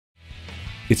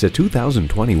It's a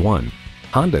 2021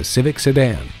 Honda Civic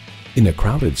sedan. In a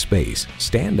crowded space,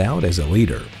 stand out as a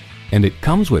leader. And it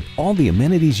comes with all the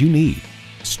amenities you need.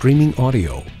 Streaming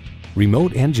audio,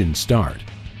 remote engine start,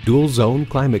 dual zone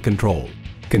climate control,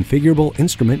 configurable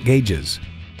instrument gauges,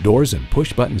 doors and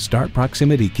push-button start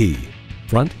proximity key,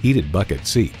 front heated bucket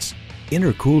seats,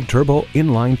 intercooled turbo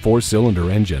inline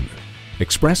 4-cylinder engine,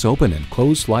 express open and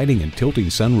closed sliding and tilting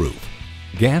sunroof,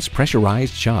 gas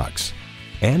pressurized shocks,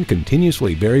 and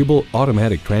continuously variable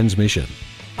automatic transmission.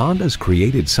 Honda's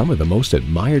created some of the most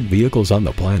admired vehicles on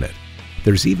the planet.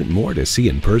 There's even more to see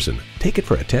in person. Take it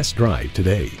for a test drive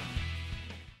today.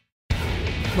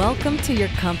 Welcome to your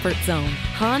comfort zone.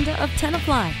 Honda of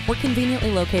Tenafly. We're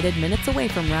conveniently located minutes away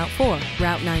from Route 4,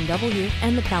 Route 9W,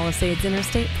 and the Palisades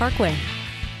Interstate Parkway.